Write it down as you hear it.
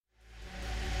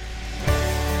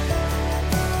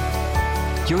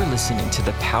You're listening to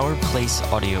the Power Place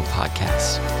audio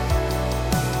podcast.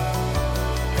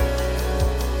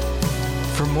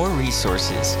 For more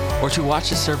resources or to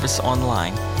watch a service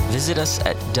online, visit us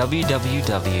at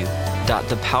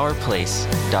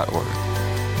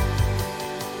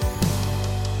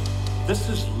www.thepowerplace.org. This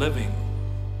is Living.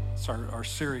 It's our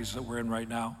series that we're in right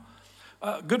now.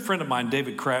 A good friend of mine,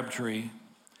 David Crabtree,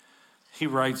 he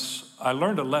writes, I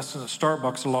learned a lesson at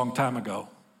Starbucks a long time ago.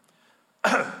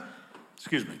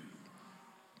 Excuse me.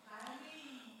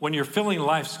 When you're filling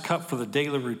life's cup for the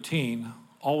daily routine,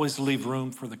 always leave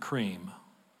room for the cream.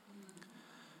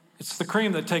 It's the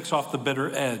cream that takes off the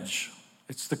bitter edge.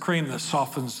 It's the cream that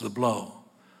softens the blow.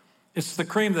 It's the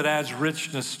cream that adds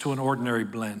richness to an ordinary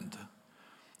blend.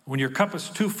 When your cup is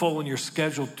too full and your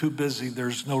schedule too busy,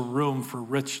 there's no room for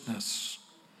richness.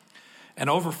 An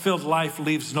overfilled life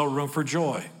leaves no room for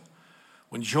joy.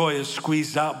 When joy is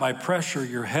squeezed out by pressure,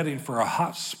 you're heading for a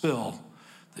hot spill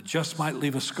that just might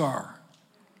leave a scar.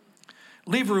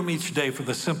 Leave room each day for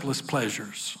the simplest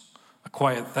pleasures, a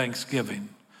quiet Thanksgiving,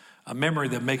 a memory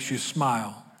that makes you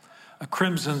smile, a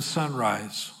crimson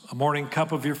sunrise, a morning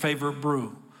cup of your favorite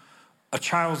brew, a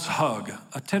child's hug,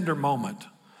 a tender moment,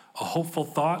 a hopeful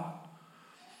thought,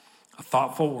 a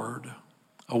thoughtful word,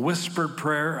 a whispered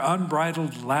prayer,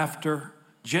 unbridled laughter,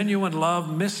 genuine love,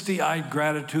 misty-eyed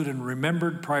gratitude, and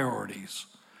remembered priorities.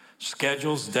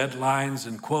 Schedules, deadlines,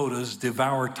 and quotas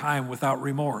devour time without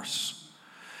remorse.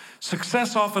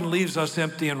 Success often leaves us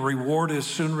empty, and reward is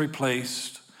soon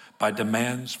replaced by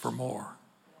demands for more.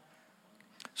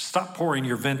 Stop pouring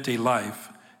your venti life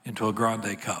into a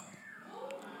grande cup.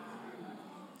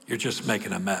 You're just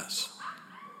making a mess.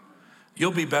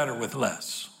 You'll be better with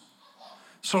less.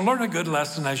 So learn a good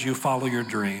lesson as you follow your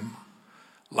dream.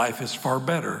 Life is far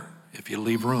better if you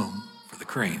leave room for the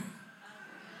cream.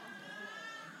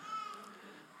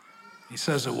 He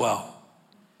says it well.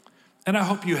 And I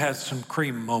hope you had some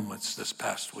cream moments this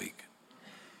past week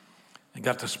and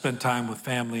got to spend time with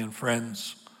family and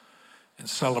friends and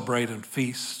celebrate and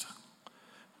feast.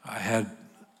 I had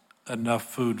enough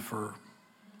food for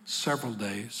several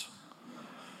days.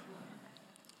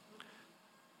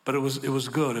 But it was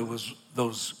good. It was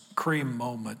those cream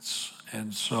moments.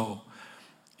 And so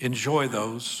enjoy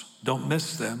those. Don't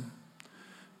miss them.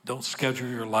 Don't schedule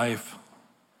your life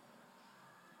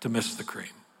to miss the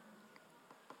cream.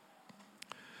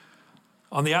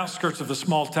 On the outskirts of a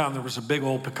small town, there was a big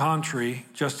old pecan tree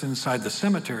just inside the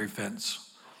cemetery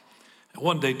fence. And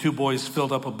one day, two boys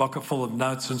filled up a bucket full of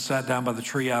nuts and sat down by the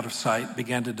tree out of sight,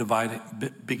 began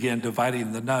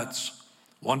dividing the nuts.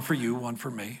 One for you, one for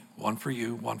me, one for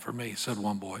you, one for me, said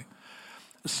one boy.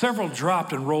 Several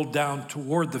dropped and rolled down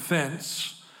toward the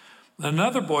fence.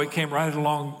 Another boy came right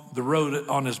along the road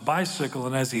on his bicycle,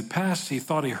 and as he passed, he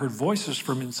thought he heard voices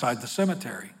from inside the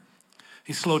cemetery.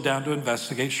 He slowed down to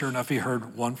investigate. Sure enough, he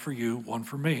heard one for you, one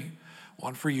for me,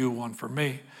 one for you, one for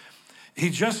me. He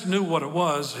just knew what it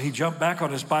was. He jumped back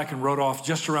on his bike and rode off.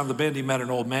 Just around the bend, he met an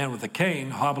old man with a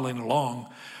cane hobbling along.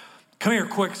 Come here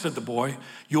quick, said the boy.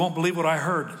 You won't believe what I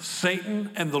heard. Satan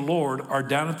and the Lord are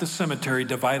down at the cemetery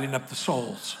dividing up the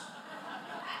souls.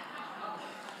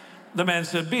 The man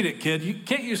said, beat it, kid.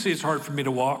 Can't you see it's hard for me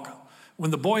to walk? When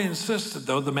the boy insisted,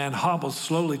 though, the man hobbled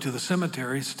slowly to the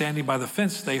cemetery. Standing by the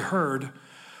fence, they heard,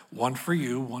 one for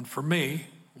you, one for me,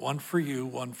 one for you,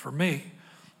 one for me.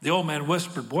 The old man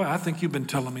whispered, boy, I think you've been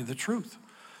telling me the truth.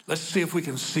 Let's see if we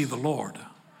can see the Lord.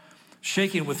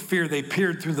 Shaking with fear, they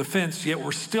peered through the fence, yet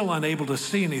were still unable to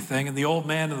see anything. And the old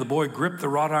man and the boy gripped the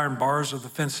wrought iron bars of the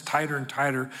fence tighter and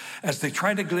tighter as they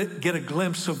tried to get a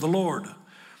glimpse of the Lord.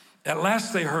 At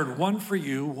last they heard, one for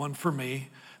you, one for me.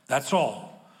 That's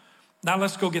all. Now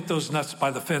let's go get those nuts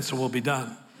by the fence and we'll be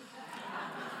done.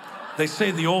 They say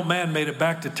the old man made it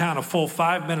back to town a full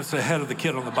 5 minutes ahead of the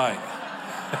kid on the bike.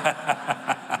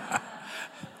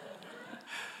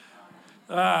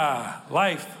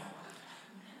 Life.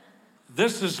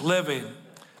 This is living.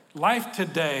 Life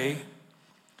today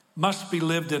must be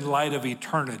lived in light of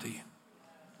eternity.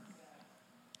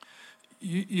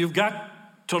 You've got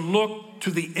to look to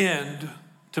the end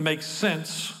to make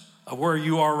sense of where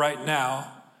you are right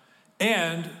now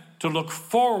and to look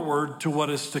forward to what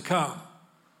is to come.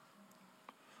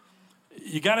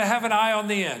 You got to have an eye on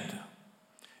the end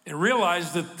and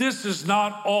realize that this is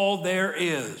not all there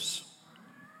is.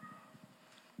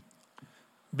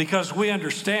 Because we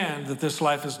understand that this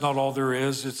life is not all there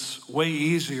is, it's way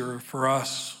easier for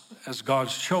us as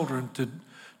God's children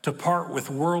to part with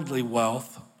worldly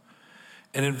wealth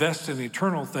and invest in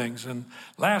eternal things. And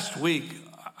last week,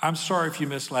 I'm sorry if you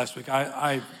missed last week.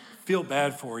 I feel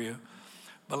bad for you.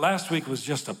 But last week was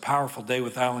just a powerful day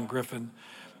with Alan Griffin.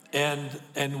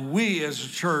 And we as a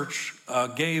church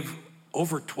gave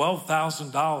over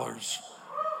 $12,000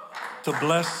 to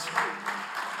bless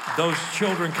those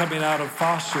children coming out of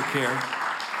foster care.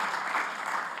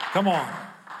 Come on.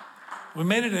 We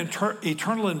made an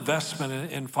eternal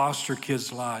investment in foster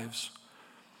kids' lives.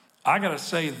 I got to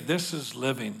say, this is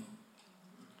living.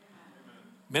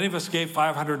 Many of us gave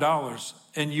 $500,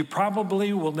 and you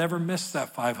probably will never miss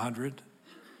that $500.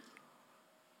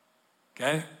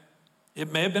 Okay?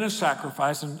 It may have been a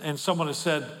sacrifice, and someone has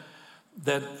said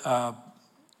that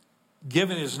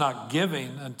giving is not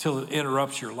giving until it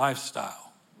interrupts your lifestyle.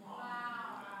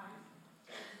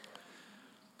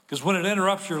 Because when it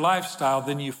interrupts your lifestyle,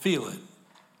 then you feel it.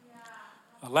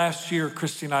 Last year,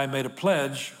 Christy and I made a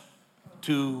pledge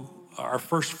to our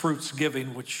first fruits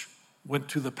giving, which went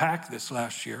to the PAC this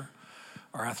last year,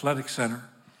 our athletic center.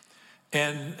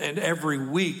 And every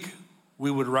week,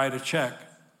 we would write a check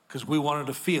because we wanted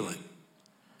to feel it.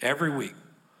 Every week,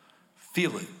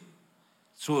 feel it.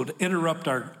 So it would interrupt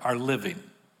our living.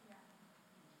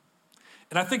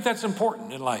 And I think that's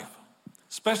important in life,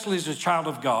 especially as a child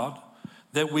of God,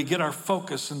 that we get our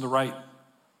focus in the right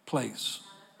place.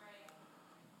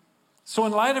 So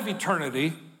in light of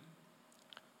eternity,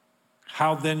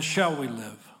 how then shall we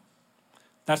live?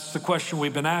 That's the question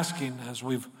we've been asking as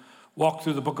we've walked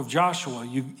through the book of Joshua.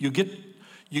 You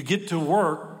get to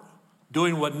work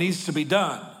doing what needs to be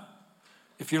done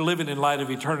if you're living in light of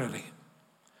eternity.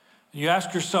 And you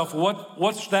ask yourself,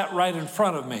 what's that right in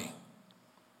front of me?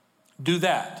 Do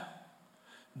that.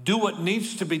 Do what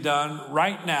needs to be done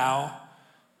right now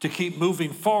to keep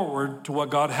moving forward to what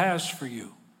God has for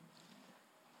you.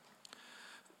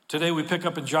 Today we pick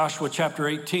up in Joshua chapter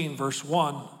 18, verse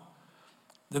 1.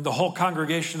 Then the whole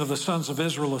congregation of the sons of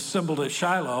Israel assembled at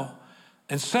Shiloh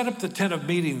and set up the tent of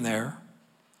meeting there,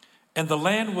 and the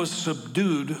land was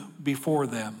subdued before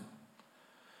them.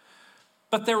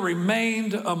 But there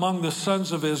remained among the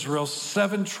sons of Israel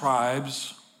 7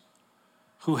 tribes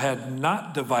who had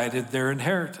not divided their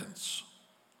inheritance.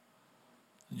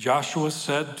 Joshua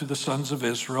said to the sons of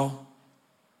Israel,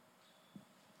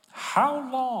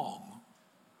 "How long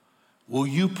will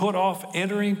you put off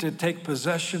entering to take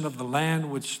possession of the land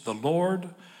which the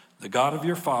Lord, the God of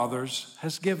your fathers,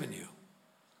 has given you?"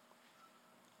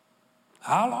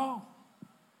 How long?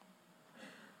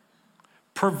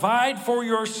 "Provide for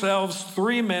yourselves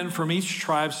 3 men from each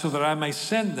tribe so that I may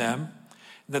send them,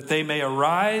 that they may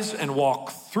arise and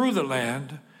walk through the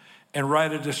land and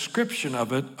write a description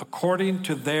of it according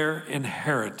to their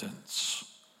inheritance.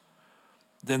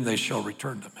 Then they shall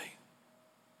return to me."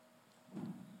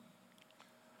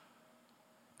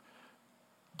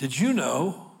 Did you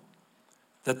know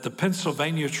that the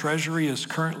Pennsylvania Treasury is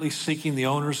currently seeking the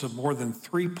owners of more than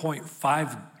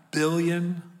 $3.5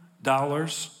 billion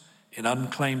in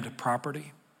unclaimed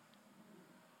property?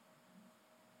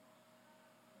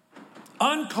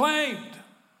 Unclaimed.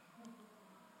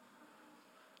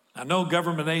 Now, no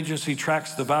government agency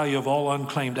tracks the value of all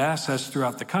unclaimed assets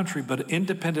throughout the country, but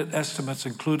independent estimates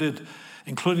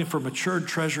including for matured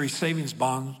Treasury savings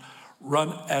bonds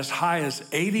run as high as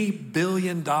 $80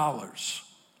 billion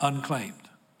unclaimed.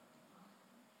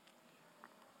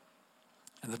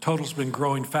 And the total's been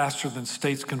growing faster than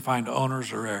states can find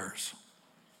owners or heirs.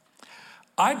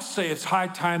 I'd say it's high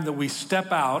time that we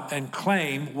step out and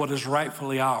claim what is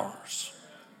rightfully ours.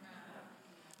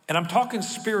 And I'm talking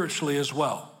spiritually as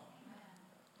well.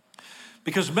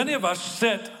 Because many of us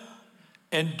sit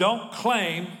and don't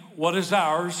claim what is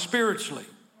ours spiritually.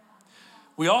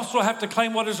 We also have to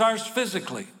claim what is ours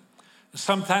physically.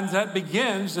 Sometimes that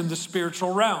begins in the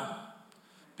spiritual realm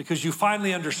because you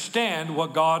finally understand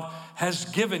what God has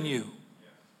given you.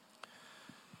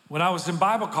 When I was in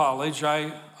Bible college,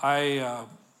 I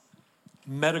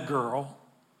met a girl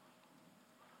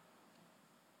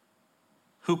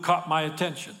who caught my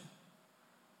attention.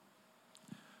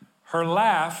 Her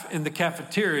laugh in the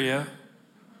cafeteria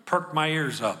perked my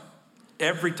ears up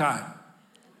every time.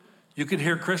 You could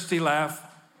hear Christy laugh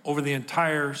over the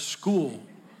entire school.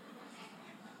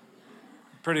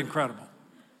 Pretty incredible.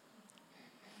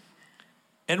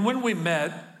 And when we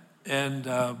met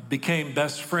and became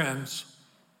best friends,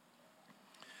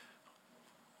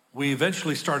 we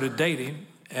eventually started dating,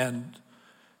 and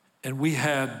we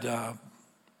had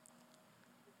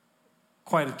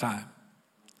quite a time.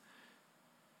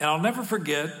 And I'll never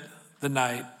forget the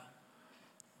night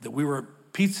that we were at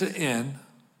Pizza Inn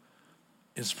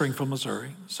in Springfield,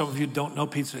 Missouri. Some of you don't know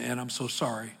Pizza Inn. I'm so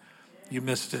sorry. You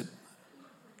missed it.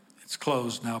 It's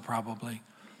closed now probably.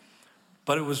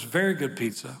 But it was very good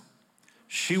pizza.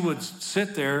 She would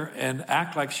sit there and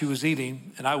act like she was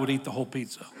eating, and I would eat the whole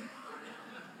pizza.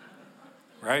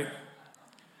 Right?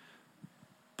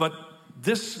 But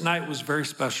this night was very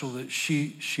special that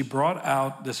she brought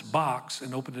out this box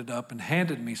and opened it up and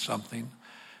handed me something.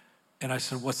 And I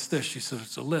said, what's this? She said,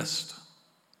 it's a list.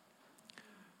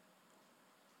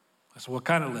 I said, what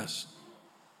kind of list?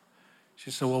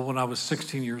 She said, well, when I was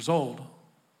 16 years old,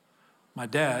 my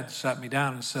dad sat me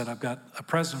down and said, I've got a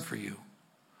present for you.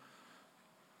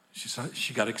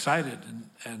 She got excited,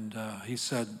 and he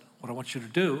said, what I want you to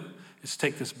do is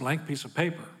take this blank piece of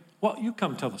paper. Well, you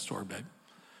come tell the story, babe.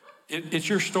 It's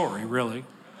your story, really.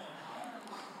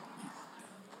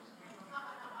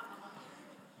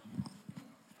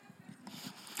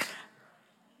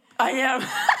 I am.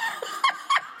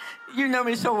 You know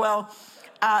me so well.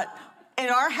 In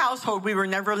our household, we were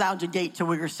never allowed to date till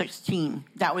we were 16.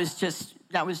 That was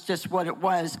just what it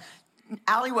was.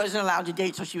 Allie wasn't allowed to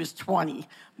date till she was 20.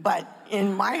 But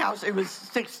in my house, it was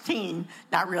 16.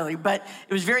 Not really, but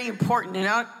it was very important.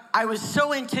 And I was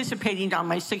so anticipating on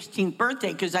my 16th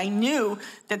birthday because I knew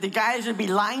that the guys would be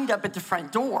lined up at the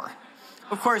front door.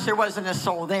 Of course, there wasn't a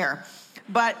soul there.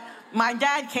 But my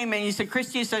dad came in and he said,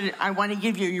 Christy said, I want to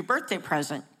give you your birthday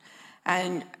present.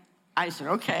 And I said,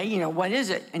 okay, what is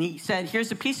it? And he said,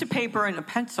 here's a piece of paper and a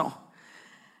pencil.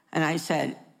 And I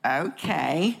said,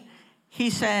 okay. He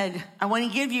said, I want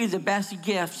to give you the best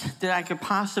gift that I could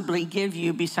possibly give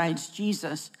you besides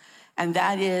Jesus. And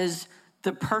that is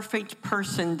the perfect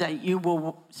person that you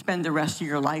will spend the rest of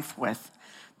your life with.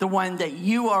 The one that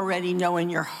you already know in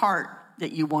your heart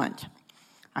that you want.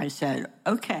 I said,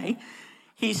 okay.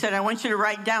 He said, I want you to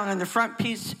write down on the front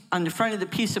of the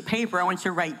piece of paper, I want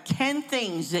you to write 10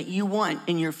 things that you want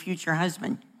in your future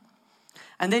husband.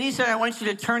 And then he said, I want you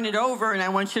to turn it over and I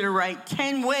want you to write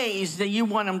 10 ways that you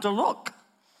want him to look.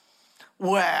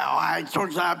 Well, I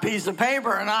took that piece of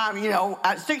paper and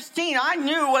at 16, I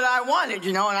knew what I wanted,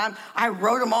 and I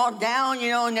wrote them all down,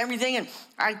 and everything. And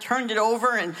I turned it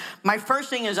over. And my first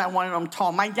thing is I wanted him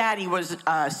tall. My daddy was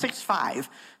 6'5".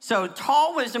 So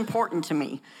tall was important to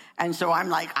me. And so I'm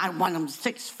like, I want him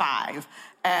 6'5".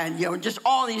 And, just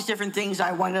all these different things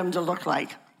I wanted him to look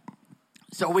like.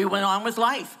 So we went on with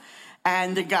life.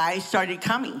 And the guys started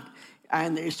coming.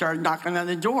 And they started knocking on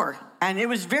the door. And it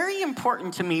was very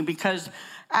important to me because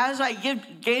as I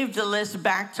gave the list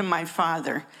back to my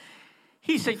father,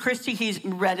 he said, Christy, he's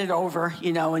read it over,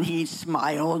 and he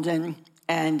smiled. And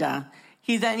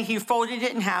he folded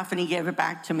it in half and he gave it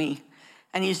back to me.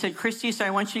 And he said, Christy, I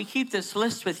want you to keep this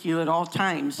list with you at all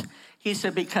times. He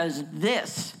said, because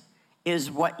this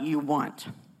is what you want.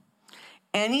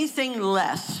 Anything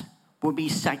less will be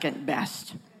second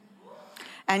best.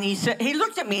 And he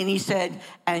looked at me and he said,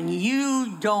 and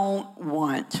you don't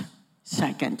want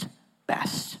second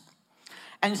best.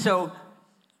 And so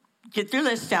get their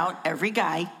list out, every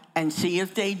guy, and see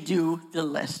if they do the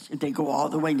list, if they go all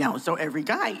the way down. So every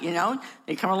guy,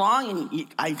 they come along and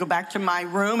I go back to my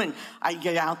room and I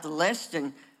get out the list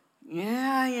and,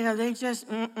 they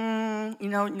just, nope.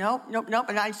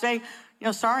 And I say,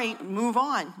 sorry, move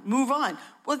on.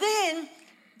 Well, then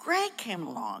Greg came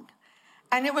along.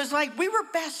 And it was like we were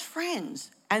best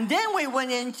friends. And then we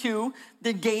went into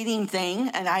the dating thing,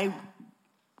 and I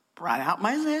brought out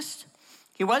my list.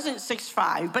 He wasn't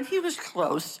 6'5", but he was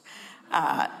close.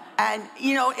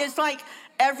 It's like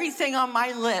everything on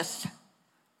my list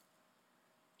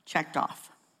checked off.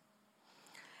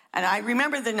 And I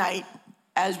remember the night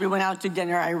as we went out to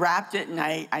dinner, I wrapped it, and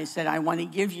I said, I want to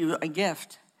give you a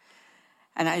gift.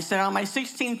 And I said, on my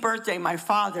 16th birthday, my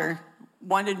father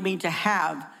wanted me to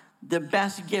have the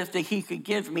best gift that he could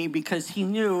give me because he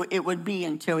knew it would be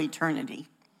until eternity.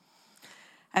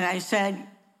 And I said,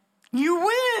 you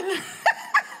win.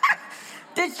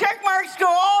 The check marks go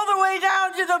all the way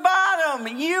down to the bottom.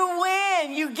 You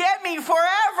win. You get me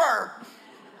forever.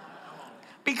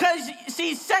 Because,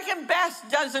 see, second best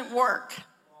doesn't work.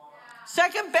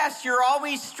 Second best, you're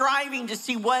always striving to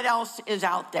see what else is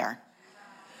out there.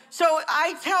 So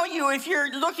I tell you, if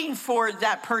you're looking for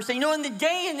that person, in the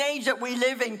day and age that we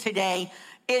live in today,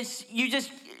 it's you just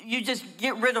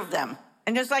get rid of them.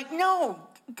 And it's like, no,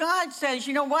 God says,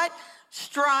 you know what?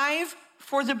 Strive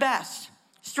for the best.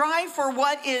 Strive for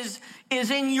what is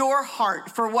in your heart,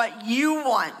 for what you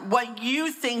want, what you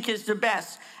think is the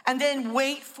best. And then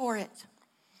wait for it.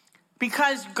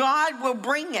 Because God will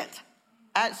bring it.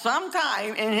 At some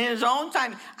time, in his own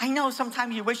time. I know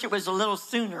sometimes you wish it was a little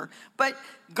sooner, but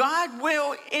God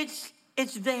will, it's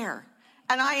there.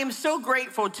 And I am so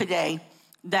grateful today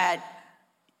that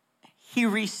he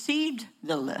received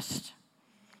the list.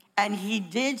 And he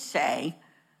did say,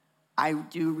 I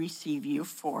do receive you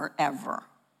forever.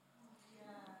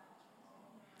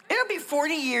 It'll be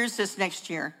 40 years this next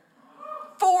year.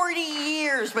 40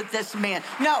 years with this man.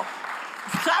 No,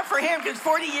 Clap for him, because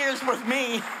 40 years was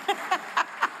me.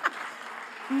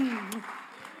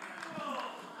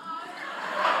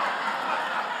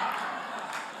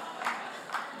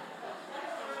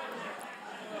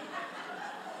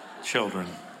 Children.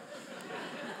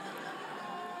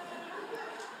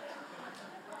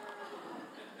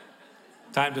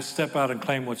 Time to step out and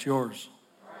claim what's yours.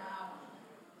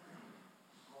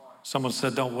 Someone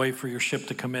said, don't wait for your ship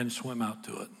to come in, swim out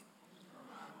to it.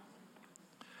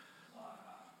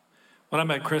 When I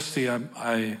met Christy,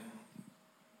 I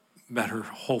met her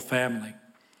whole family.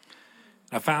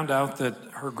 I found out that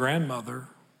her grandmother,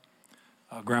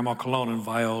 Grandma Colon and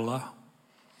Viola,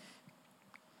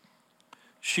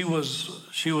 she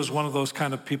was one of those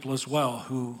kind of people as well,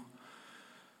 who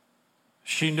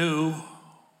she knew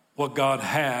what God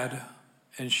had,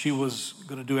 and she was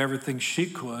going to do everything she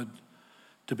could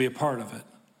to be a part of it.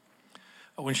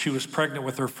 When she was pregnant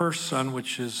with her first son,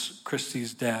 which is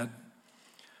Christy's dad,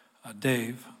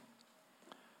 Dave,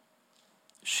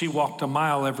 she walked a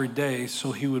mile every day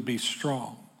so he would be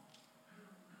strong.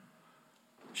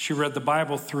 She read the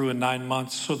Bible through in 9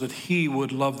 months so that he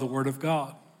would love the Word of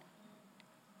God.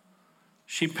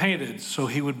 She painted so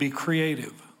he would be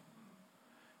creative.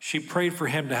 She prayed for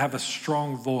him to have a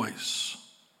strong voice.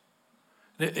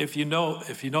 If you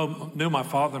knew my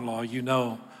father-in-law, you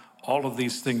know all of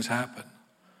these things happen.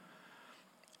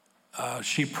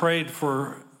 She prayed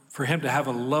for him to have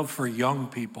a love for young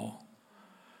people.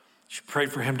 She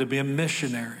prayed for him to be a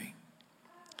missionary.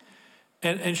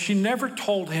 And she never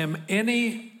told him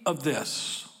any of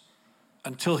this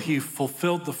until he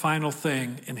fulfilled the final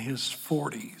thing in his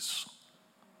 40s.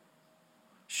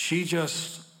 She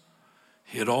just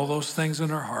hid all those things in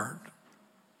her heart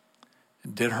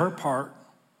and did her part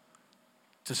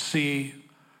to see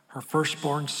her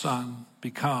firstborn son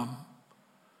become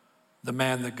the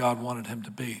man that God wanted him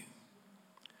to be.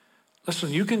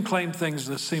 Listen, you can claim things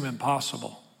that seem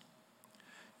impossible.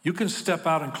 You can step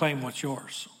out and claim what's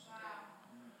yours.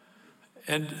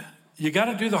 And you got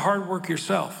to do the hard work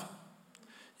yourself.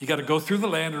 You got to go through the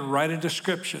land and write a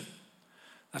description.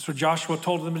 That's what Joshua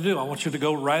told them to do. I want you to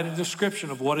go write a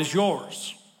description of what is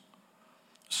yours.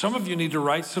 Some of you need to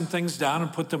write some things down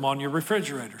and put them on your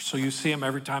refrigerator so you see them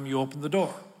every time you open the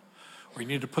door. Or you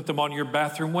need to put them on your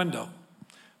bathroom window,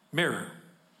 mirror.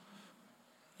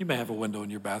 You may have a window in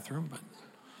your bathroom, but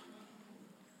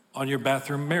on your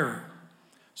bathroom mirror,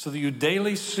 so that you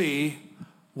daily see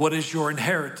what is your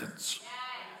inheritance.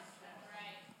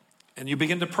 And you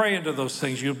begin to pray into those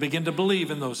things. You begin to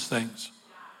believe in those things.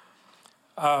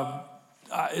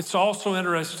 It's also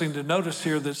interesting to notice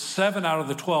here that 7 out of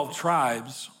the 12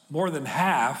 tribes, more than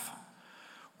half,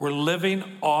 were living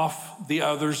off the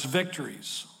others'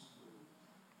 victories.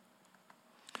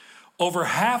 Over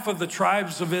half of the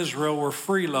tribes of Israel were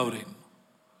freeloading.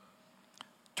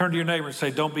 Turn to your neighbor and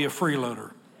say, don't be a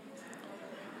freeloader.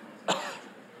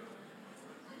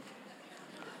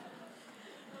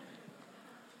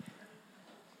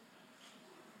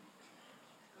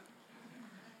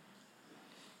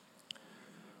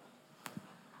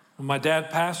 When my dad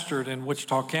pastored in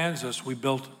Wichita, Kansas, we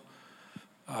built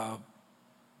a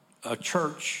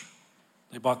church.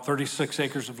 They bought 36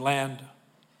 acres of land,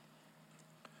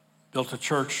 built a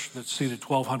church that seated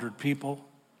 1,200 people.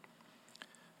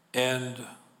 And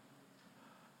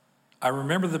I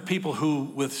remember the people who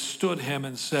withstood him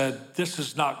and said, this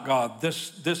is not God.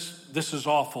 This is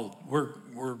awful.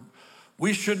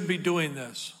 We shouldn't be doing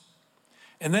this.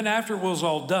 And then after it was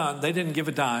all done, they didn't give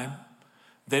a dime.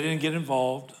 They didn't get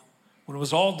involved. When it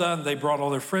was all done, they brought all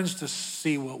their friends to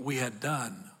see what we had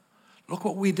done. Look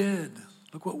what we did.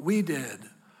 Look what we did.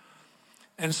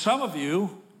 And some of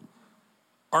you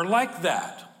are like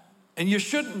that, and you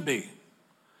shouldn't be.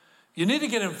 You need to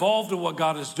get involved in what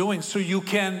God is doing so you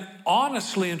can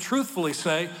honestly and truthfully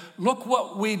say, look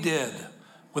what we did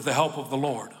with the help of the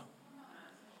Lord.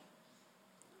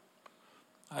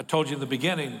 I told you in the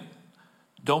beginning,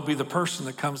 don't be the person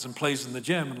that comes and plays in the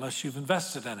gym unless you've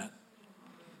invested in it.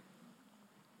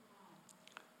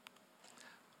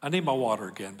 I need my water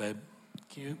again, babe.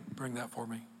 Can you bring that for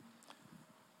me?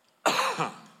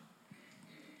 I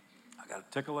got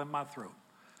a tickle in my throat.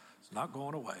 It's not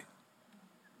going away.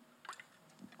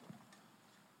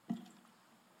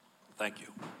 Thank you.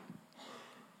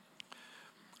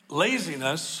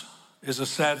 Laziness is a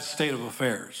sad state of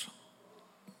affairs.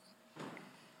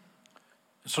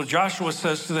 So Joshua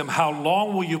says to them, how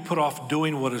long will you put off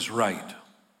doing what is right?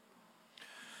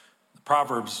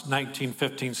 Proverbs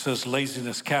 19:15 says,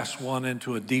 laziness casts one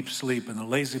into a deep sleep, and the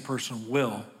lazy person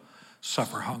will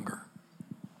suffer hunger.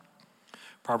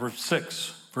 Proverbs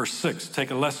 6, verse 6,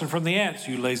 take a lesson from the ants,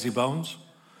 you lazy bones.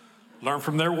 Learn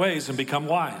from their ways and become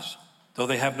wise. Though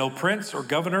they have no prince or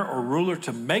governor or ruler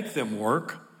to make them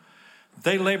work,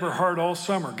 they labor hard all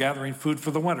summer, gathering food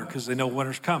for the winter because they know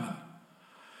winter's coming.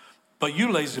 But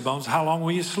you lazy bones, how long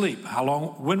will you sleep?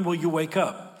 When will you wake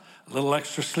up? A little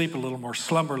extra sleep, a little more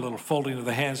slumber, a little folding of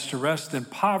the hands to rest. Then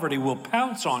poverty will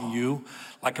pounce on you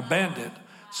like a bandit.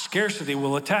 Scarcity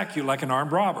will attack you like an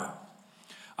armed robber.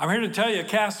 I'm here to tell you,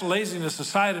 cast laziness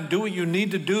aside and do what you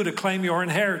need to do to claim your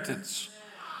inheritance.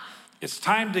 It's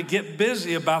time to get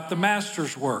busy about the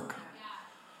master's work.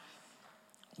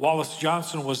 Wallace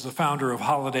Johnson was the founder of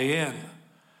Holiday Inn,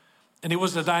 and he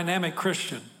was a dynamic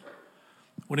Christian.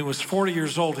 When he was 40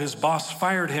 years old, his boss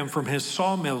fired him from his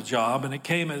sawmill job, and it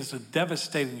came as a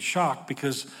devastating shock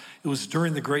because it was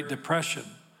during the Great Depression.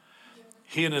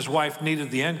 He and his wife needed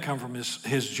the income from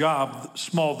his job,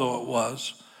 small though it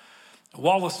was.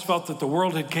 Wallace felt that the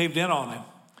world had caved in on him.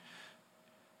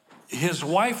 His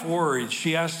wife worried.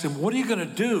 She asked him, "What are you going to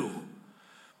do?"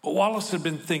 But Wallace had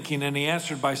been thinking, and he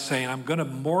answered by saying, "I'm going to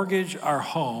mortgage our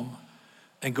home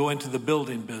and go into the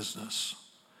building business."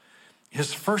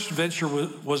 His first venture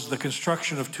was the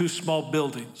construction of 2 small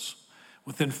buildings.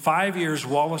 Within 5 years,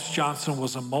 Wallace Johnson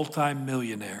was a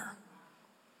multimillionaire.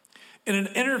 In an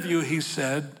interview, he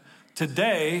said,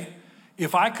 "Today,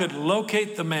 if I could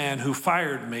locate the man who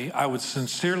fired me, I would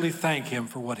sincerely thank him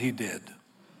for what he did."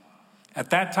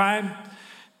 At that time,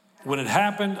 when it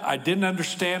happened, I didn't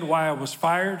understand why I was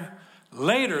fired.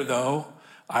 Later, though,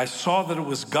 I saw that it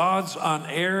was God's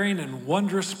unerring and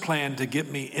wondrous plan to get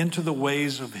me into the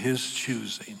ways of his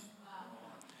choosing.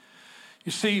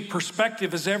 You see,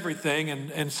 perspective is everything,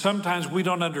 and sometimes we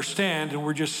don't understand, and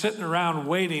we're just sitting around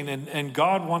waiting, and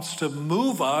God wants to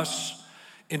move us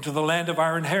into the land of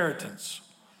our inheritance.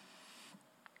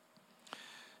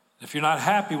 If you're not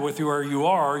happy with where you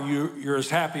are, you're as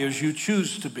happy as you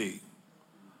choose to be,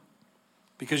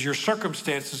 because your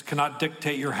circumstances cannot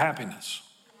dictate your happiness.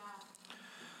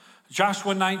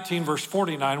 Joshua 19, verse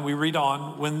 49, we read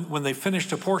on, when they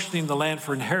finished apportioning the land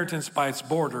for inheritance by its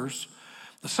borders,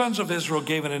 the sons of Israel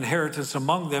gave an inheritance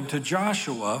among them to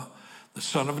Joshua, the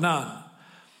son of Nun.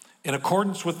 In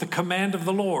accordance with the command of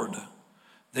the Lord,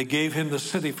 they gave him the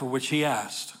city for which he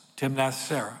asked,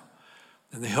 Timnath-Serah,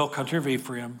 in the hill country of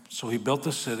Ephraim. So he built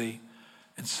the city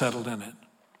and settled in it.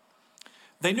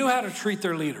 They knew how to treat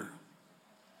their leader.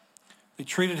 They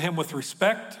treated him with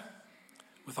respect,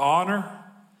 with honor,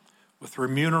 with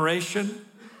remuneration.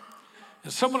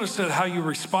 And someone has said how you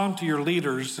respond to your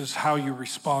leaders is how you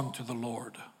respond to the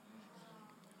Lord.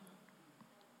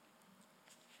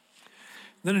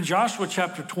 Then in Joshua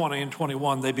chapter 20 and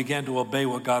 21, they began to obey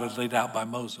what God had laid out by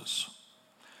Moses.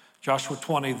 Joshua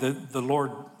 20, then the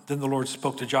Lord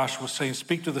spoke to Joshua, saying,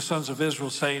 "Speak to the sons of Israel,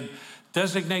 saying,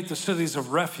 designate the cities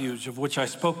of refuge of which I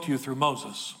spoke to you through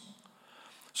Moses,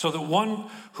 so that one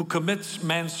who commits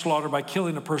manslaughter by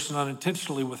killing a person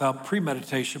unintentionally without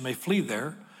premeditation may flee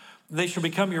there. They shall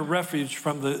become your refuge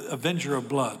from the avenger of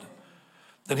blood.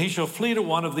 Then he shall flee to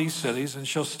one of these cities and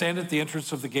shall stand at the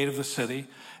entrance of the gate of the city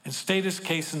and state his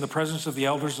case in the presence of the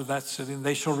elders of that city. And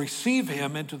they shall receive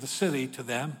him into the city to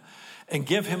them and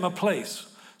give him a place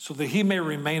so that he may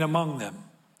remain among them.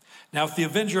 Now, if the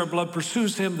avenger of blood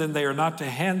pursues him, then they are not to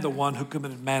hand the one who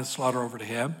committed manslaughter over to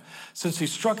him, since he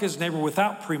struck his neighbor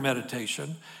without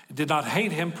premeditation and did not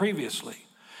hate him previously.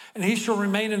 And he shall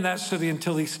remain in that city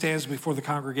until he stands before the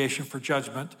congregation for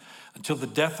judgment, until the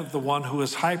death of the one who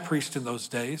is high priest in those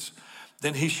days.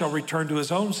 Then he shall return to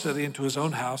his own city and to his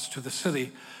own house, to the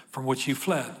city from which he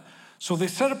fled." So they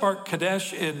set apart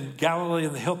Kadesh in Galilee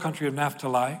in the hill country of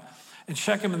Naphtali, and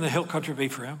Shechem in the hill country of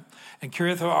Ephraim, and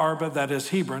Kiriath-Arba, that is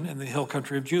Hebron, in the hill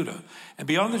country of Judah. And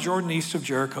beyond the Jordan, east of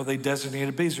Jericho, they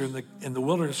designated Bezer in the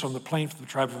wilderness from the plain from the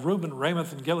tribe of Reuben,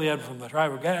 Ramoth and Gilead from the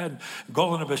tribe of Gad,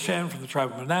 Golan and Bashan from the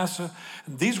tribe of Manasseh.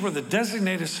 And these were the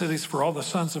designated cities for all the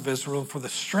sons of Israel, and for the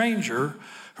stranger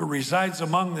who resides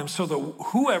among them, so that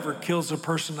whoever kills a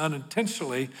person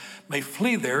unintentionally may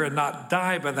flee there and not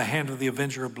die by the hand of the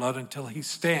avenger of blood until he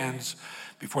stands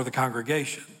before the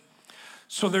congregation.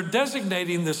 So they're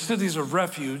designating the cities of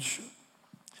refuge,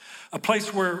 a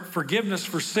place where forgiveness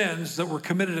for sins that were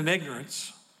committed in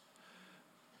ignorance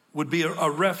would be a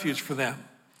refuge for them.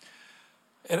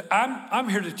 And I'm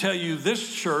here to tell you,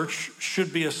 this church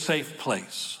should be a safe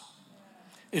place.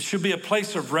 It should be a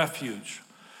place of refuge.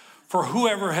 For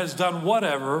whoever has done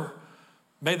whatever,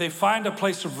 may they find a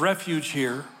place of refuge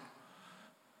here,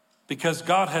 because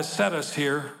God has set us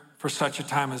here for such a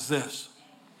time as this.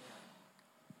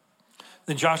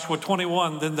 Then Joshua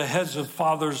 21, then the heads of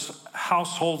fathers'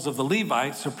 households of the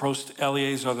Levites approached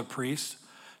Eleazar the priest,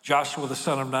 Joshua the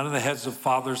son of Nun, and the heads of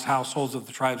fathers' households of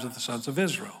the tribes of the sons of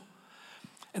Israel.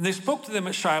 And they spoke to them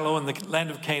at Shiloh in the land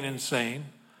of Canaan, saying,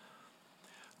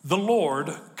 the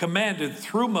Lord commanded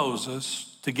through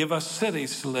Moses to give us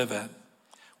cities to live in,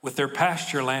 with their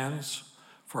pasture lands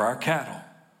for our cattle.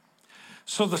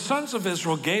 So the sons of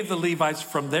Israel gave the Levites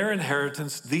from their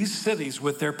inheritance these cities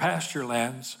with their pasture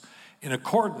lands in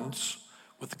accordance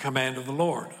with the command of the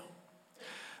Lord.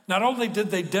 Not only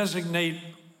did they designate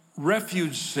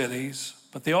refuge cities,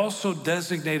 but they also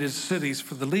designated cities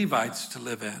for the Levites to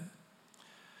live in.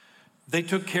 They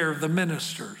took care of the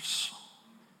ministers.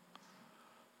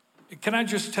 Can I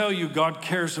just tell you, God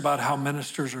cares about how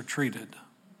ministers are treated,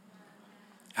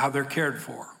 how they're cared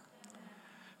for.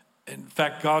 In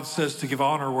fact, God says to give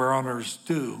honor where honor is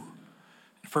due.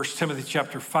 In 1 Timothy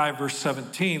chapter 5, verse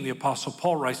 17, the Apostle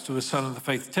Paul writes to his son in the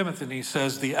faith, Timothy, and he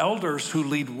says, the elders who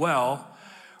lead well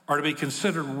are to be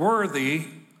considered worthy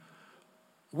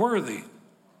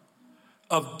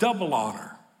of double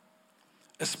honor,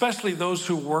 especially those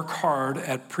who work hard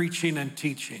at preaching and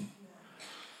teaching.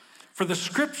 For the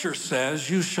scripture says,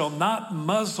 you shall not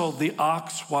muzzle the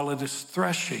ox while it is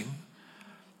threshing,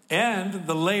 and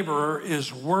the laborer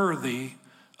is worthy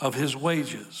of his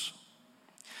wages.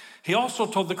 He also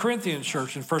told the Corinthian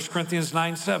church in 1 Corinthians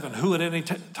 9:7, who at any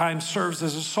time serves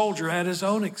as a soldier at his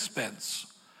own expense,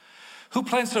 who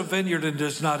plants a vineyard and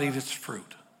does not eat its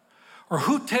fruit, or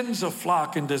who tends a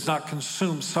flock and does not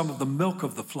consume some of the milk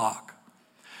of the flock.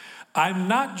 I'm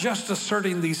not just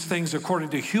asserting these things according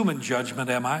to human judgment,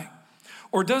 am I?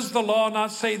 Or does the law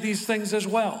not say these things as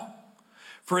well?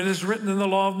 For it is written in the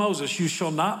law of Moses, you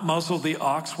shall not muzzle the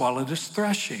ox while it is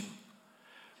threshing.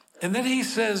 And then he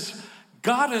says,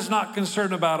 God is not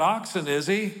concerned about oxen, is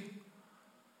he?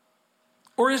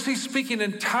 Or is he speaking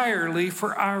entirely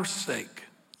for our sake?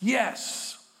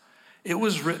 Yes, it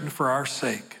was written for our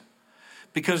sake,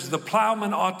 because the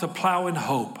plowman ought to plow in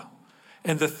hope,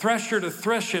 and the thresher to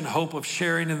thresh in hope of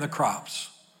sharing in the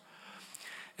crops.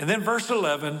 And then verse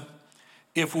 11,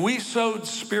 if we sowed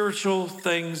spiritual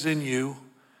things in you,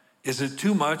 is it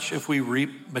too much if we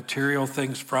reap material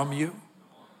things from you?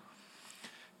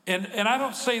 And I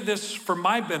don't say this for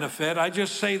my benefit. I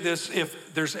just say this,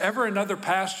 if there's ever another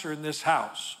pastor in this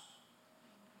house,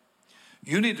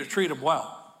 you need to treat him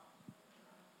well.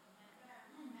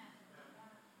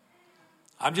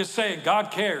 I'm just saying,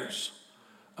 God cares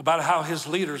about how his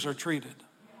leaders are treated.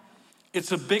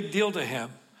 It's a big deal to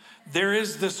him. There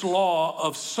is this law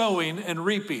of sowing and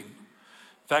reaping.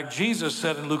 In fact, Jesus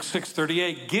said in Luke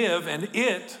 6:38, give and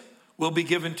it will be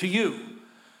given to you.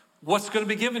 What's going to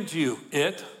be given to you?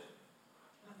 It,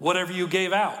 whatever you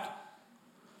gave out.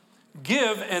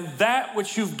 Give, and that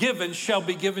which you've given shall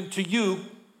be given to you.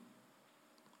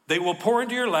 They will pour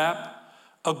into your lap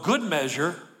a good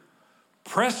measure,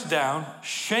 pressed down,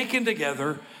 shaken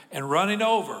together, and running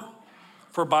over.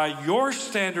 For by your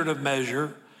standard of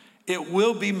measure, it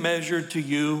will be measured to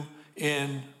you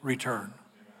in return.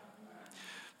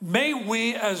 May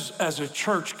we as a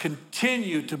church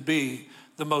continue to be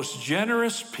the most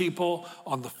generous people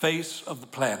on the face of the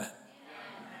planet.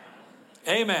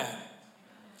 Amen.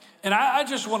 And I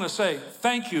just want to say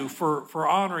thank you for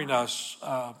honoring us.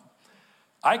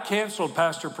 I canceled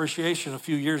Pastor Appreciation a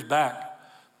few years back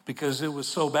because it was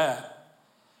so bad.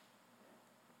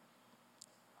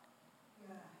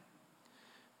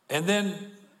 And then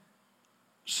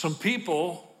some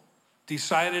people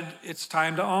decided it's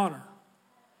time to honor.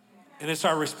 And it's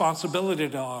our responsibility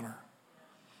to honor.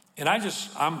 And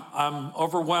I'm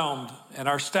overwhelmed, and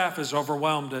our staff is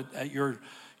overwhelmed at your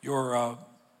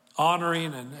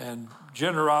honoring and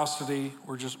generosity.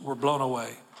 We're blown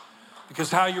away. Because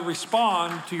how you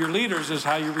respond to your leaders is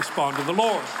how you respond to the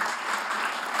Lord.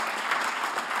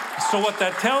 So what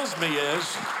that tells me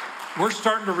is we're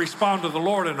starting to respond to the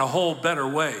Lord in a whole better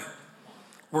way.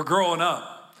 We're growing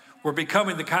up. We're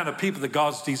becoming the kind of people that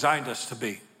God's designed us to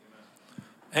be.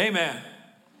 Amen.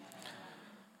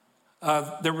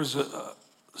 There was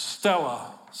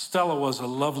Stella. Stella was a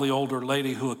lovely older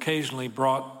lady who occasionally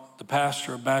brought the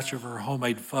pastor a batch of her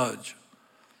homemade fudge.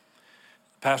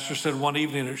 The pastor said one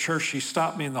evening at church, she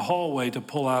stopped me in the hallway to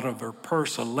pull out of her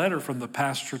purse a letter from the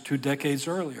pastor 2 decades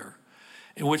earlier,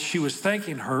 in which he was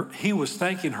thanking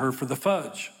her for the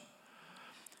fudge.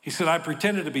 He said, I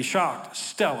pretended to be shocked.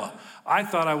 Stella, I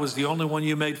thought I was the only one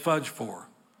you made fudge for.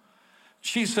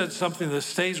 She said something that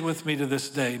stays with me to this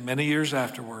day, many years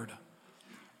afterward.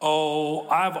 Oh,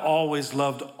 I've always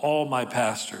loved all my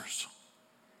pastors.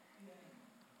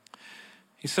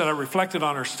 He said, I reflected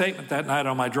on her statement that night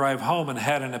on my drive home and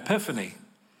had an epiphany.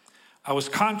 I was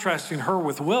contrasting her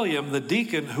with William, the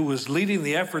deacon who was leading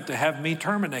the effort to have me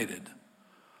terminated.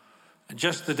 And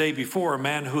just the day before, a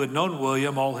man who had known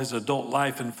William all his adult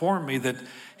life informed me that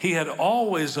he had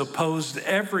always opposed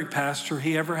every pastor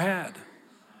he ever had.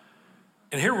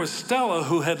 And here was Stella,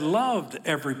 who had loved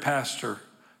every pastor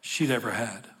she'd ever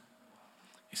had.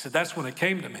 He said, that's when it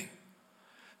came to me.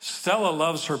 Stella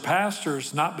loves her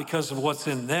pastors not because of what's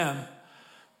in them,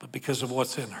 but because of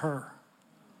what's in her.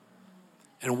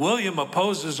 And William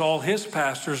opposes all his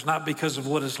pastors not because of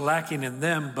what is lacking in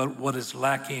them, but what is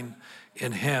lacking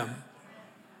in him.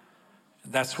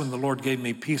 And that's when the Lord gave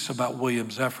me peace about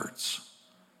William's efforts.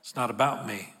 It's not about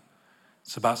me.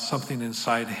 It's about something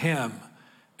inside him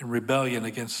in rebellion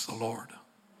against the Lord.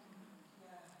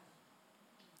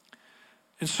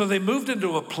 And so they moved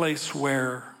into a place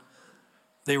where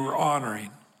they were honoring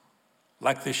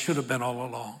like they should have been all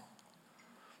along.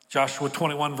 Joshua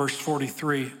 21, verse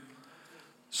 43.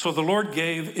 So the Lord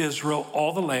gave Israel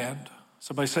all the land.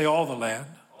 Somebody say all the land.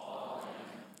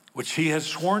 Which he had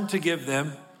sworn to give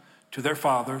them to their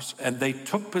fathers, and they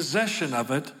took possession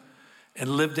of it and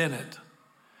lived in it.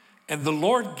 And the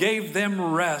Lord gave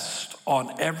them rest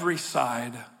on every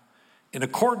side in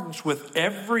accordance with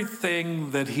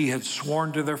everything that he had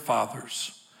sworn to their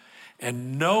fathers.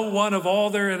 And no one of all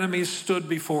their enemies stood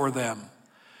before them.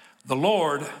 The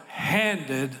Lord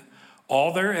handed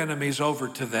all their enemies over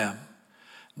to them.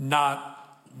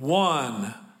 Not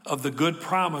one of the good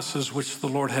promises which the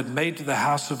Lord had made to the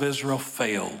house of Israel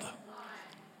failed.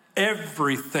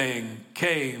 Everything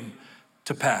came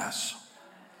to pass.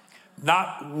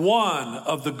 Not one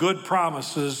of the good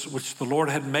promises which the Lord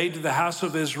had made to the house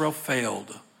of Israel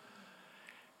failed.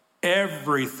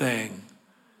 Everything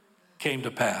came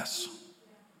to pass.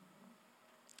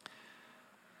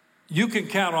 You can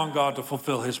count on God to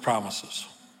fulfill his promises.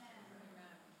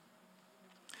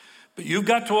 But you've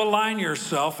got to align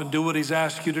yourself and do what he's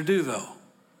asked you to do, though.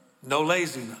 No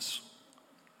laziness.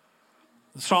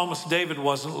 The psalmist David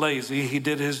wasn't lazy. He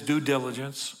did his due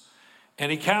diligence,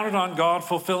 and he counted on God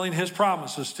fulfilling his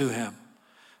promises to him.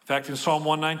 In fact, in Psalm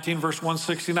 119, verse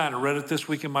 169, I read it this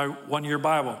week in my one-year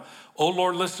Bible. "O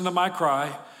Lord, listen to my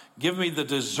cry. Give me the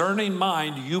discerning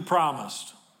mind you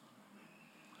promised."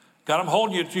 God, I'm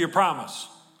holding you to your promise.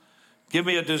 Give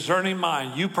me a discerning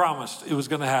mind. You promised it was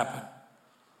going to happen.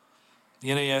 The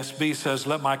NASB says,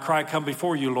 "Let my cry come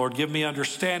before you, Lord. Give me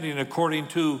understanding according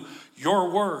to your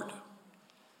word."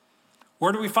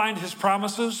 Where do we find his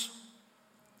promises?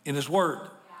 In his word.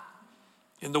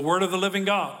 In the word of the living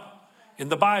God. In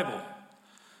the Bible.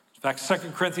 In fact,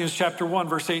 2 Corinthians chapter 1,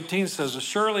 verse 18 says, "As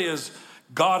surely as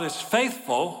God is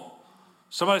faithful,"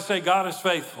 somebody say, God is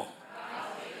faithful.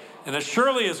 "And as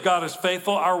surely as God is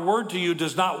faithful, our word to you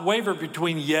does not waver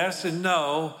between yes and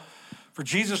no. For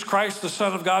Jesus Christ, the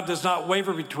Son of God, does not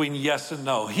waver between yes and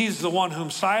no. He's the one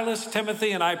whom Silas,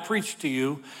 Timothy, and I preach to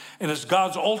you. And as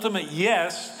God's ultimate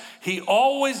yes, he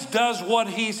always does what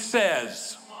he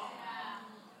says.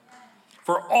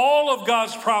 For all of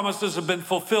God's promises have been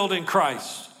fulfilled in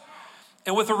Christ.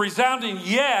 And with a resounding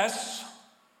yes,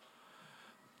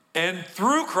 and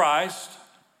through Christ,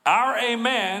 our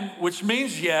amen, which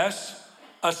means yes,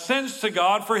 ascends to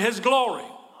God for his glory.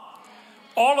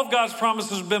 All of God's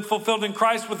promises have been fulfilled in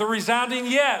Christ with a resounding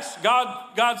yes.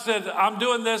 God said, I'm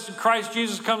doing this, and Christ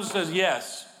Jesus comes and says,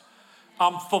 yes,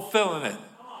 I'm fulfilling it.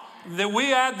 Then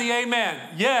we add the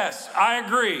amen. Yes, I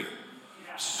agree.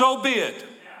 So be it.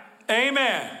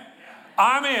 Amen.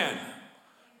 I'm in.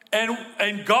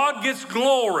 And God gets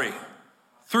glory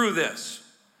through this.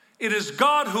 It is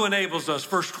God who enables us,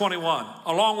 verse 21,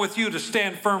 along with you to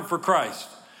stand firm for Christ.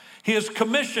 He has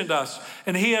commissioned us,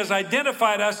 and he has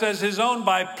identified us as his own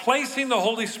by placing the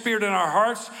Holy Spirit in our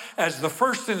hearts as the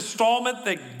first installment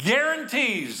that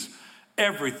guarantees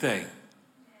everything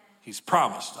he's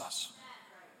promised us.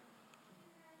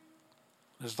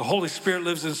 As the Holy Spirit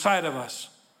lives inside of us,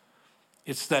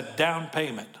 it's that down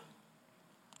payment,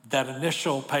 that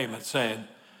initial payment saying,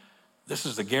 this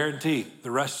is the guarantee,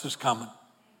 the rest is coming.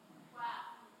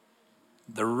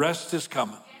 The rest is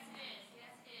coming.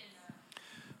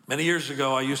 Many years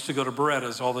ago, I used to go to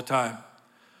Beretta's all the time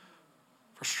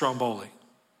for stromboli.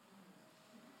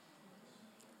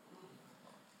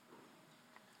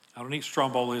 I don't eat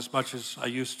stromboli as much as I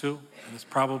used to, and it's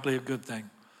probably a good thing.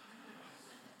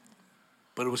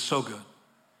 But it was so good.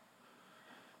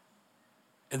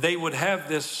 And they would have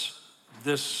this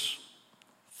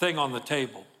thing on the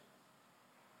table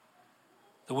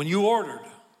that when you ordered,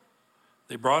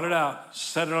 they brought it out,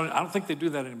 set it on. I don't think they do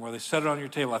that anymore. They set it on your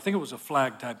table. I think it was a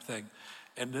flag type thing.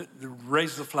 And they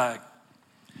raised the flag.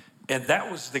 And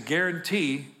that was the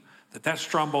guarantee that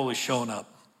stromboli is showing up.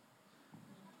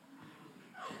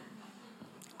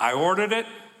 I ordered it.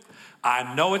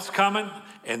 I know it's coming.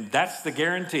 And that's the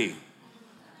guarantee.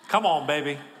 Come on,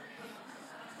 baby.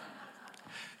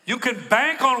 You can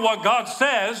bank on what God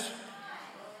says.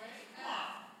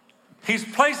 He's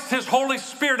placed his Holy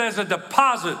Spirit as a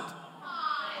deposit.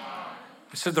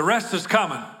 He said, the rest is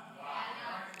coming.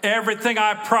 Everything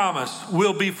I promise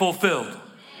will be fulfilled.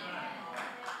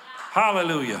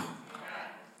 Hallelujah.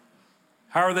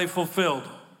 How are they fulfilled?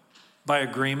 By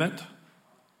agreement.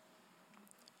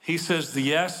 He says the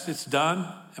yes, it's done.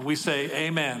 And we say,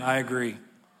 amen, I agree.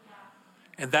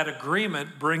 And that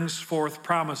agreement brings forth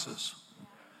promises.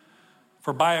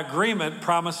 For by agreement,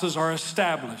 promises are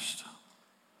established.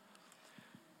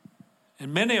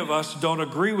 And many of us don't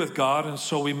agree with God, and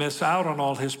so we miss out on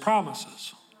all his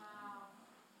promises.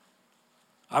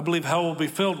 I believe hell will be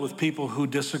filled with people who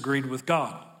disagreed with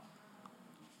God.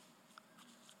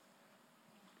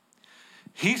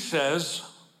 He says,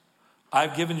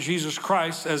 I've given Jesus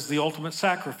Christ as the ultimate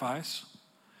sacrifice,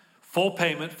 full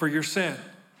payment for your sin.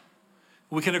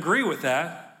 We can agree with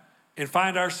that and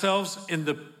find ourselves in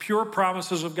the pure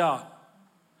promises of God,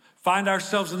 find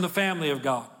ourselves in the family of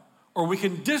God. Or we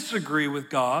can disagree with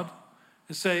God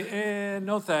and say,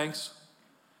 no thanks.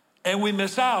 And we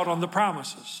miss out on the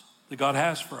promises that God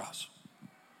has for us.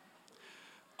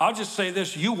 I'll just say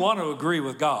this, you want to agree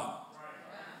with God.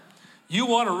 You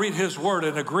want to read his word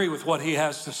and agree with what he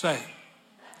has to say.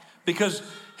 Because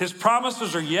his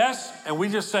promises are yes, and we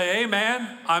just say,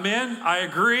 amen, I'm in, I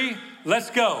agree,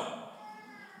 let's go.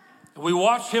 And we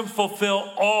watch him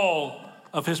fulfill all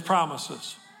of his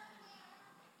promises.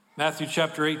 Matthew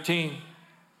chapter 18,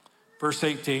 verse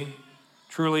 18,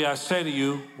 truly I say to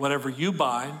you, whatever you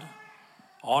bind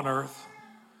on earth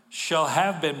shall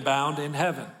have been bound in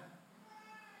heaven.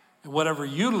 And whatever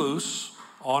you loose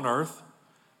on earth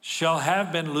shall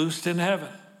have been loosed in heaven.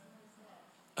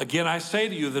 Again, I say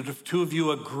to you that if two of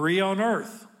you agree on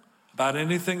earth about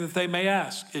anything that they may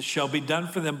ask, it shall be done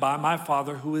for them by my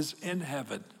Father who is in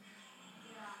heaven.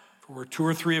 For where two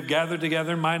or three have gathered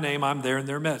together in my name, I'm there in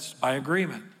their midst, by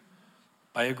agreement.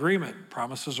 By agreement,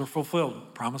 promises are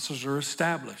fulfilled. Promises are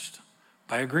established.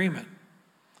 By agreement,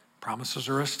 promises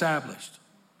are established.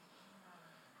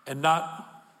 And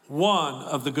not one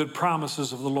of the good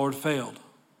promises of the Lord failed.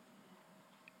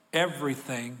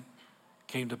 Everything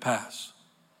came to pass.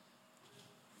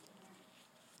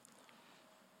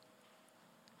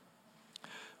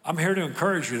 I'm here to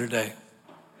encourage you today.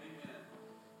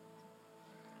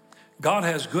 God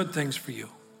has good things for you.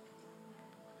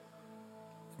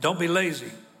 Don't be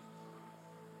lazy.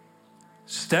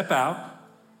 Step out,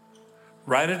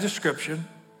 write a description,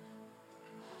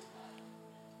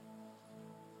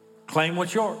 claim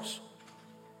what's yours.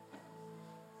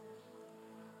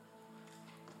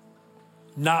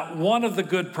 Not one of the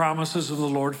good promises of the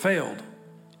Lord failed.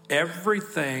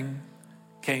 Everything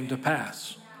came to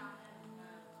pass.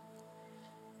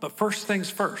 But first things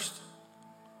first.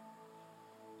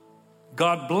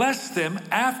 God blessed them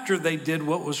after they did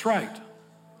what was right.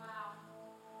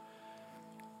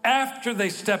 After they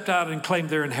stepped out and claimed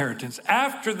their inheritance,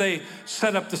 after they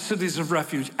set up the cities of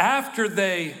refuge, after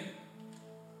they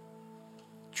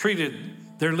treated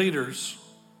their leaders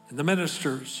and the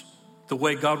ministers the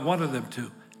way God wanted them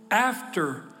to,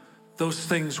 after those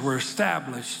things were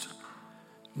established,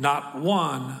 not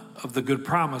one of the good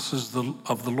promises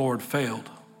of the Lord failed.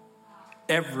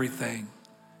 Everything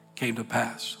came to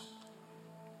pass.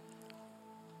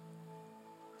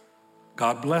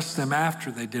 God blessed them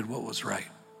after they did what was right.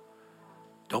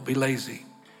 Don't be lazy.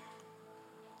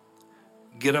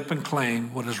 Get up and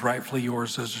claim what is rightfully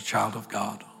yours as a child of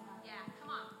God. Yeah, come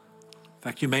on. In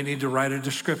fact, you may need to write a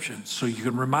description so you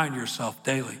can remind yourself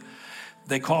daily.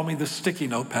 They call me the sticky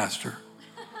note pastor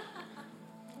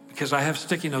because I have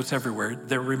sticky notes everywhere.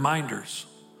 They're reminders.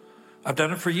 I've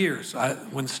done it for years.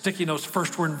 When sticky notes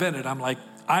first were invented, I'm like,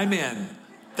 I'm in.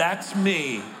 That's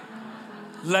me.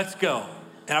 Let's go.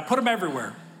 And I put them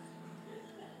everywhere.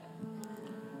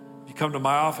 You come to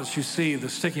my office, you see the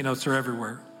sticky notes are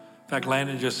everywhere. In fact,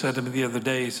 Landon just said to me the other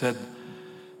day, he said,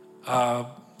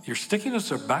 your sticky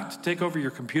notes are about to take over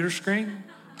your computer screen?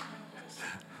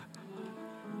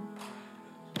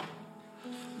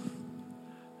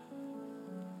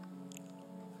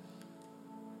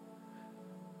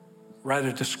 Write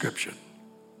a description.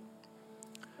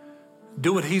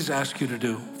 Do what he's asked you to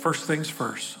do. First things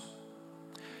first.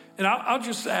 And I'll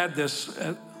just add this.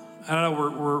 I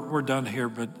know we're done here,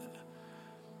 but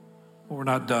we're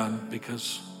not done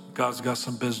because God's got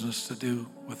some business to do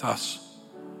with us.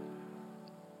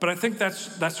 But I think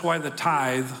that's why the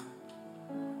tithe,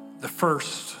 the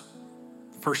first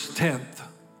tenth,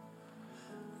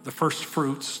 the first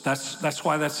fruits, that's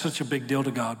why that's such a big deal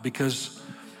to God, because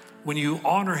when you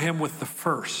honor him with the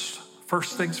first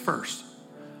things first,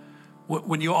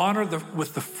 When you honor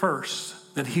with the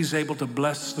first, then he's able to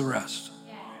bless the rest.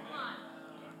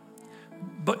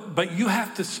 But you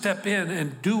have to step in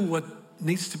and do what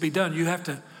needs to be done. You have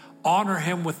to honor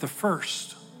him with the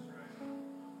first.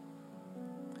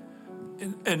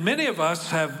 And many of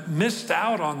us have missed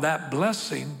out on that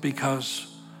blessing because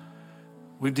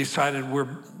we've decided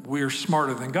we're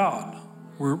smarter than God.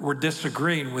 We're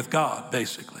disagreeing with God,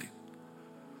 basically.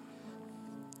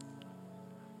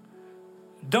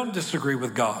 Don't disagree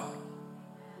with God.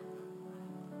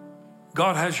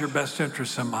 God has your best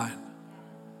interests in mind.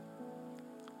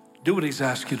 Do what he's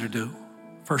asked you to do.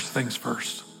 First things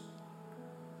first.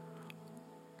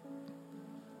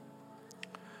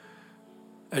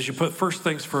 As you put first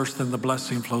things first, then the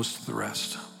blessing flows to the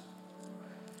rest.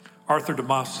 Arthur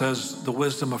DeMoss says, the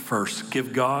wisdom of first.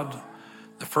 Give God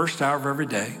the first hour of every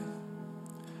day,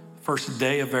 first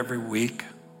day of every week,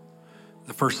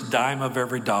 the first dime of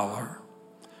every dollar,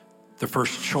 the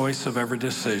first choice of every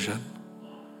decision.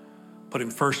 Put him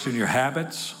first in your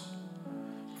habits,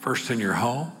 first in your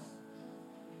home,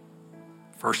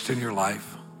 first in your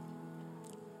life.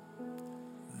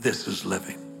 This is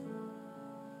living.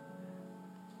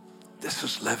 This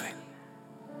is living.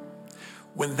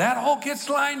 When that all gets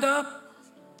lined up,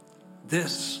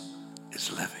 this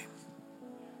is living.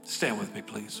 Stand with me,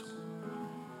 please.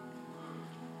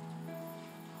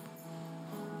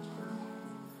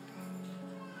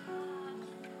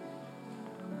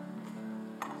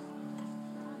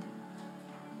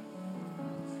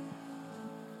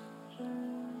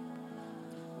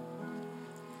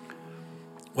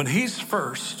 When he's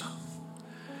first,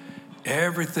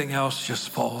 everything else just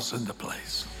falls into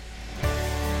place.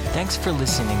 Thanks for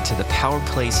listening to the Power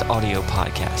Place audio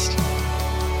podcast.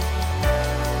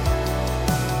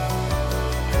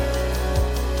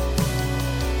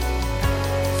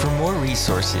 For more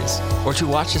resources or to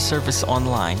watch a service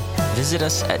online, visit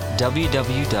us at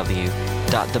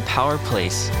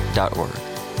www.thepowerplace.org.